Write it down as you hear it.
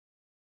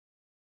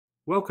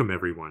Welcome,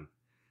 everyone.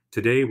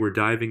 Today we're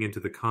diving into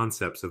the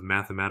concepts of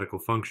mathematical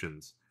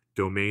functions,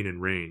 domain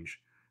and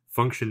range,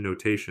 function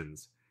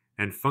notations,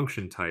 and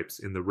function types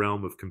in the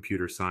realm of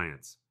computer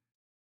science.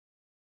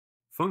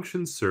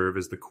 Functions serve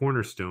as the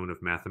cornerstone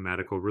of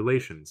mathematical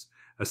relations,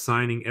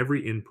 assigning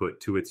every input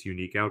to its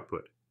unique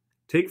output.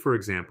 Take, for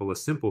example, a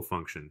simple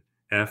function,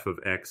 f of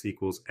x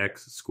equals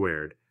x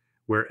squared,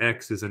 where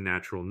x is a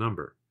natural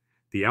number.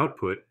 The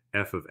output,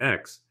 f of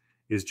x,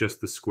 is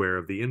just the square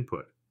of the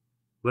input.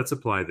 Let's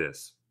apply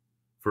this.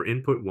 For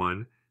input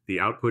 1, the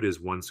output is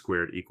 1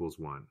 squared equals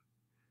 1.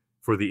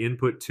 For the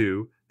input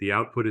 2, the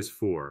output is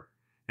 4,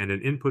 and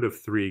an input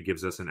of 3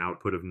 gives us an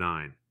output of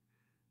 9.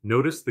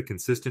 Notice the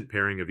consistent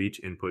pairing of each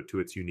input to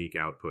its unique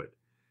output.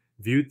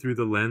 Viewed through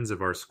the lens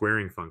of our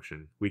squaring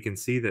function, we can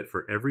see that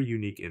for every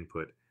unique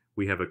input,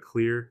 we have a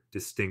clear,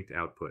 distinct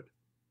output.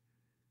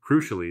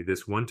 Crucially,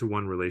 this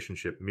one-to-one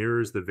relationship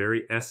mirrors the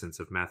very essence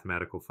of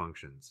mathematical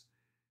functions.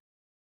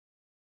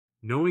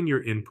 Knowing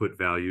your input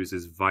values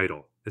is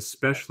vital,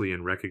 especially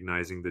in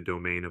recognizing the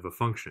domain of a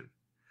function.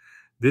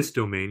 This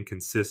domain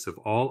consists of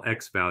all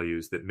x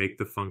values that make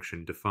the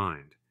function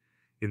defined.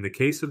 In the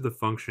case of the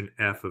function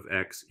f of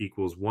x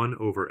equals 1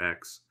 over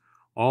x,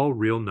 all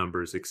real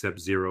numbers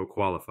except 0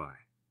 qualify.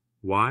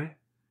 Why?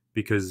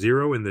 Because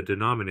 0 in the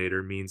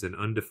denominator means an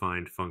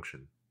undefined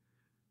function.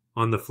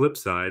 On the flip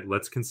side,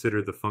 let's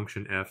consider the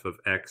function f of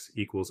x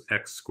equals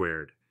x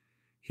squared.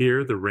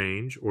 Here, the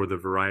range, or the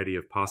variety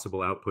of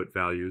possible output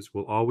values,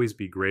 will always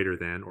be greater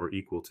than or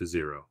equal to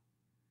 0.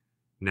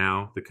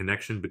 Now, the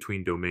connection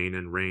between domain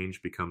and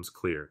range becomes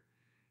clear.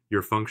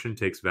 Your function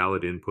takes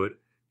valid input,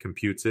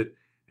 computes it,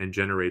 and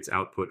generates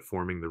output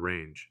forming the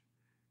range.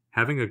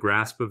 Having a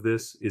grasp of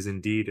this is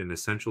indeed an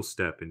essential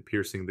step in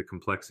piercing the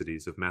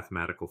complexities of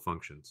mathematical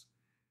functions.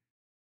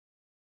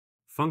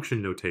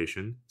 Function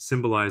notation,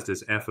 symbolized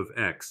as f of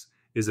x,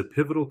 is a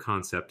pivotal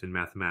concept in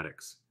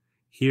mathematics.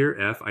 Here,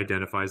 f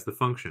identifies the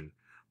function,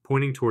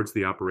 pointing towards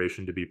the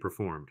operation to be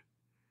performed.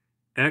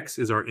 X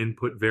is our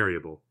input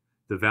variable,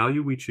 the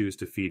value we choose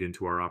to feed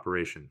into our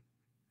operation.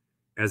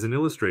 As an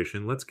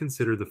illustration, let's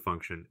consider the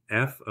function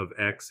f of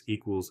x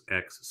equals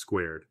x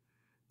squared.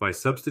 By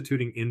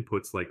substituting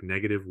inputs like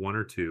 -1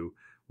 or 2,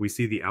 we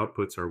see the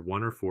outputs are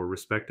 1 or 4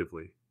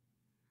 respectively.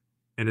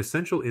 An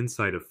essential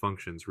insight of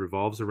functions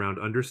revolves around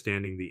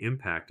understanding the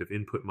impact of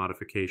input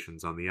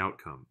modifications on the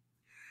outcome.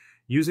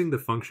 Using the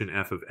function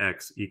f of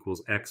x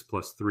equals x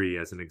plus 3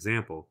 as an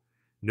example,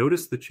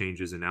 notice the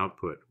changes in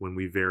output when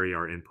we vary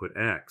our input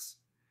x.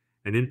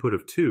 An input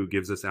of 2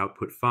 gives us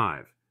output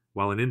 5,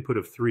 while an input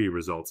of 3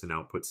 results in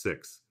output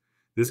 6.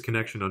 This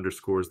connection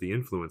underscores the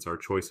influence our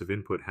choice of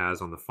input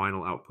has on the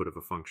final output of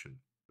a function.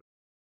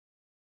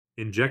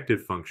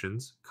 Injective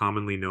functions,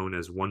 commonly known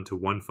as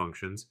one-to-one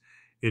functions,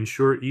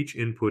 ensure each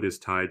input is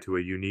tied to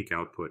a unique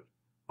output,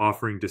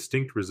 offering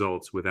distinct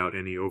results without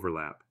any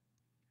overlap.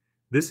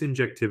 This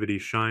injectivity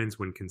shines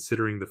when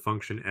considering the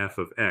function f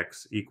of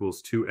x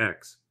equals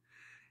 2x.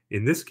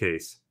 In this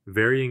case,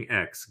 varying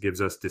x gives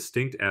us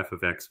distinct f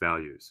of x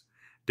values,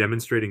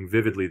 demonstrating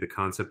vividly the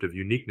concept of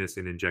uniqueness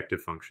in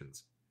injective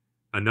functions.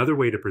 Another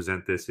way to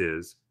present this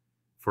is,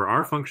 for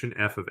our function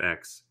f of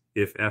x,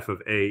 if f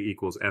of a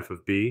equals f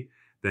of b,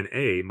 then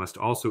a must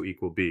also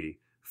equal b,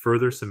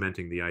 further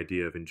cementing the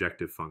idea of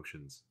injective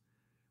functions.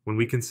 When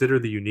we consider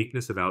the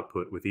uniqueness of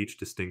output with each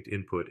distinct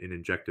input in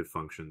injective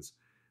functions,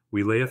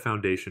 we lay a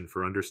foundation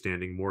for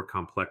understanding more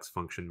complex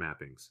function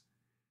mappings.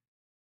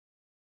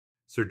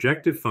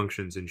 Surjective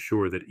functions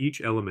ensure that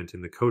each element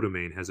in the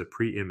codomain has a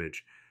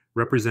pre-image,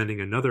 representing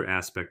another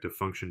aspect of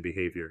function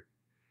behavior.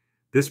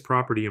 This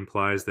property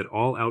implies that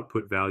all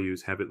output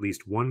values have at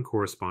least one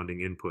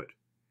corresponding input.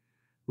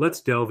 Let's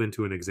delve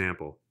into an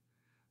example.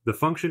 The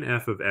function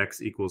f of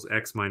x equals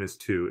x minus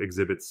 2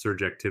 exhibits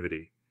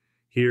surjectivity.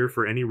 Here,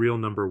 for any real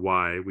number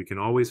y, we can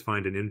always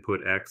find an input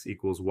x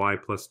equals y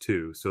plus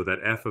 2 so that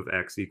f of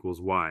x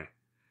equals y.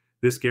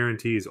 This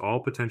guarantees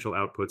all potential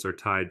outputs are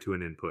tied to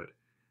an input.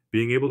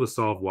 Being able to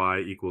solve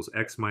y equals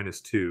x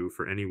minus 2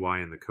 for any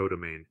y in the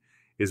codomain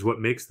is what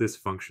makes this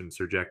function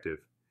surjective.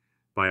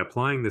 By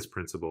applying this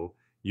principle,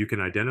 you can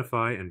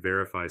identify and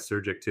verify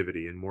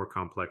surjectivity in more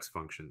complex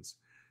functions,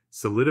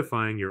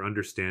 solidifying your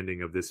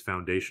understanding of this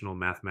foundational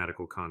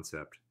mathematical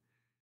concept.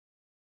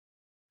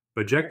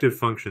 Bijective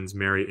functions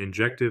marry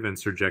injective and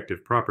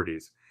surjective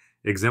properties,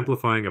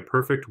 exemplifying a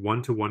perfect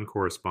one-to-one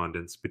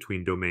correspondence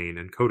between domain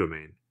and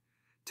codomain.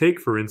 Take,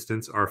 for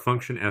instance, our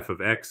function f of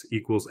x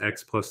equals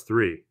x plus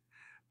 3.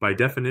 By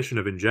definition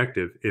of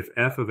injective, if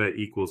f of a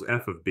equals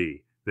f of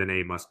b, then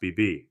a must be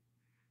b.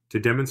 To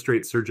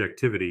demonstrate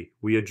surjectivity,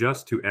 we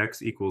adjust to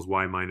x equals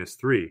y minus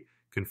 3,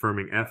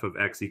 confirming f of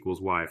x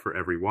equals y for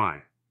every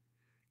y.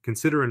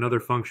 Consider another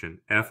function,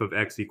 f of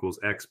x equals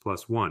x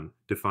plus 1,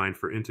 defined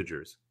for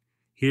integers.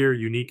 Here,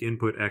 unique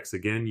input x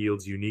again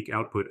yields unique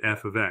output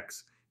f of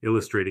x,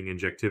 illustrating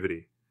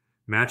injectivity.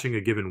 Matching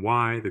a given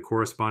y, the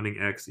corresponding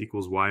x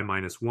equals y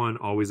minus 1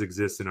 always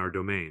exists in our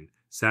domain,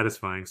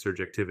 satisfying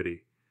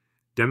surjectivity.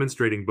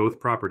 Demonstrating both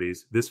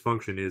properties, this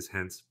function is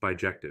hence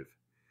bijective.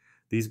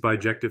 These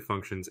bijective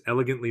functions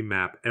elegantly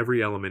map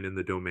every element in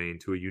the domain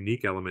to a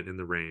unique element in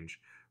the range,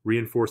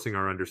 reinforcing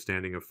our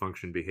understanding of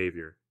function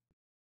behavior.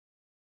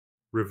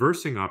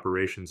 Reversing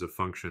operations of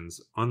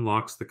functions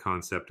unlocks the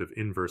concept of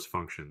inverse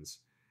functions.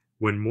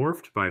 When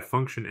morphed by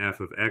function f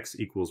of x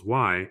equals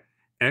y,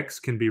 x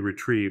can be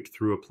retrieved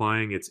through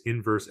applying its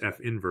inverse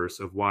f inverse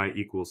of y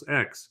equals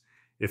x,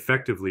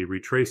 effectively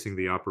retracing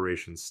the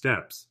operation's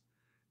steps.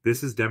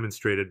 This is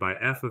demonstrated by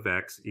f of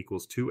x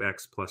equals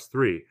 2x plus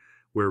 3,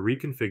 where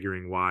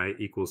reconfiguring y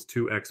equals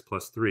 2x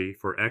plus 3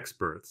 for x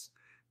births,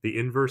 the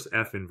inverse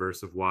f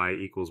inverse of y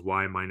equals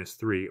y minus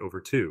 3 over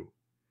 2.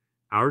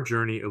 Our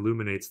journey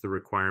illuminates the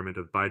requirement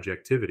of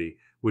bijectivity,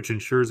 which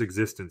ensures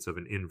existence of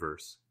an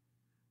inverse.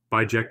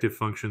 Bijective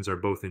functions are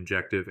both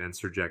injective and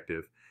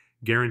surjective,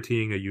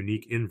 guaranteeing a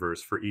unique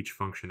inverse for each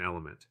function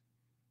element.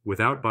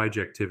 Without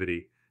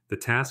bijectivity, the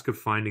task of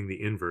finding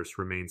the inverse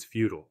remains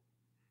futile.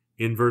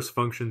 Inverse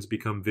functions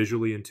become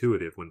visually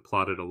intuitive when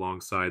plotted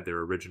alongside their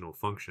original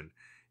function,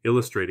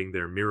 illustrating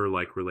their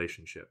mirror-like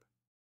relationship.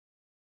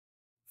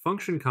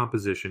 Function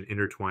composition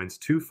intertwines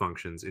two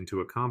functions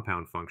into a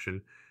compound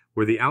function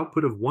where the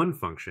output of one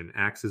function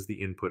acts as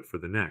the input for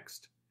the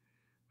next.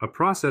 A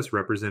process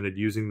represented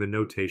using the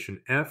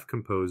notation f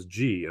compose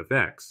g of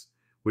x,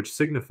 which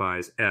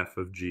signifies f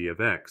of g of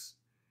x.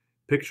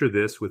 Picture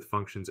this with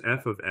functions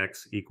f of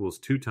x equals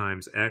 2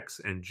 times x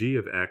and g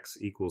of x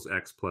equals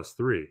x plus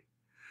 3.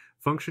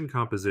 Function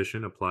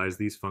composition applies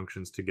these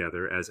functions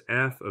together as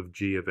f of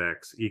g of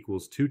x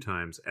equals 2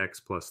 times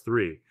x plus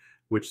 3,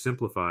 which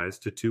simplifies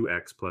to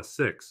 2x plus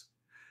 6.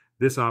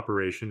 This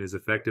operation is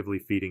effectively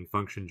feeding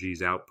function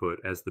g's output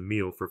as the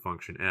meal for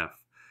function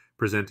f,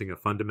 presenting a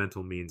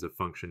fundamental means of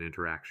function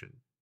interaction.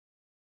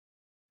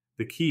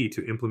 The key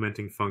to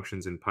implementing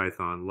functions in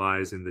Python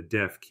lies in the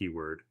def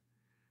keyword.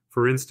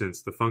 For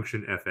instance, the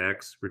function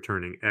fx,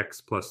 returning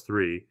x plus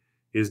 3,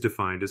 is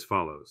defined as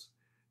follows.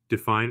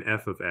 Define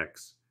f of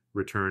x,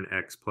 return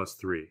x plus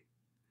 3.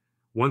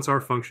 Once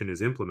our function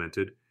is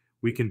implemented,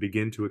 we can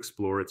begin to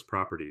explore its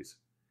properties.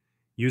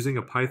 Using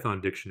a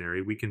Python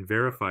dictionary, we can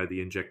verify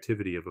the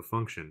injectivity of a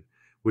function,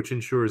 which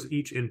ensures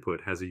each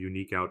input has a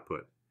unique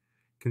output.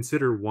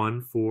 Consider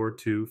 1, 4,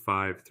 2,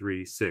 5,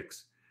 3,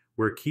 6,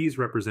 where keys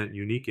represent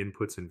unique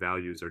inputs and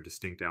values are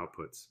distinct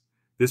outputs.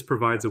 This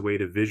provides a way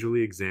to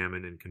visually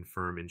examine and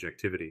confirm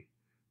injectivity.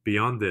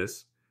 Beyond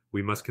this,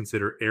 we must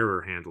consider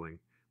error handling,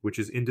 which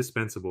is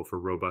indispensable for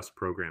robust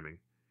programming.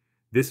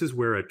 This is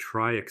where a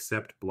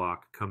try-except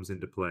block comes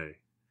into play.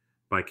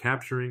 By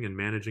capturing and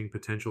managing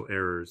potential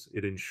errors,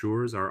 it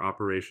ensures our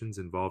operations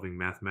involving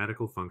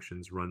mathematical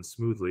functions run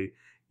smoothly,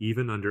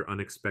 even under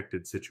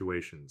unexpected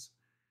situations.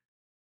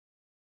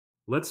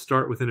 Let's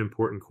start with an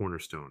important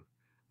cornerstone.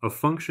 A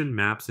function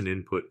maps an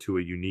input to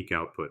a unique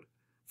output.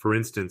 For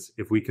instance,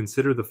 if we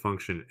consider the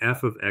function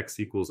f of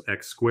x equals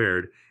x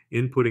squared,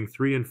 inputting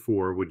 3 and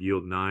 4 would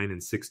yield 9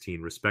 and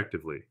 16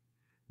 respectively.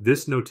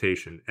 This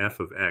notation, f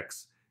of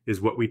x,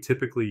 is what we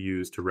typically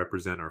use to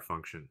represent our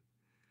function.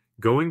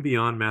 Going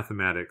beyond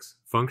mathematics,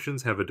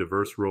 functions have a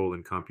diverse role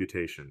in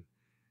computation.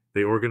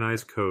 They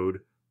organize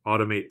code,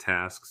 automate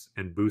tasks,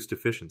 and boost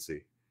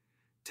efficiency.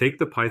 Take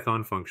the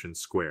Python function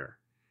square.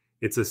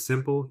 It's a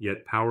simple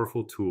yet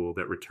powerful tool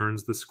that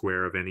returns the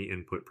square of any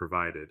input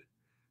provided.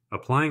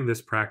 Applying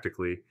this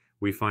practically,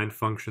 we find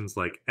functions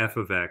like f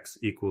of x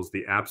equals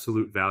the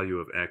absolute value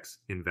of x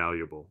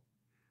invaluable.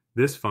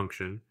 This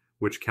function,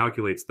 which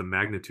calculates the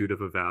magnitude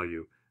of a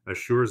value,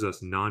 assures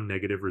us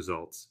non-negative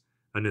results,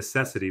 a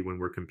necessity when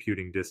we're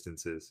computing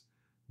distances.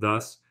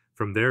 Thus,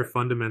 from their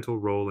fundamental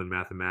role in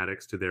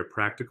mathematics to their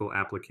practical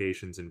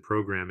applications in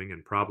programming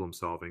and problem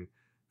solving,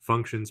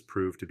 functions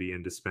prove to be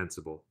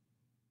indispensable.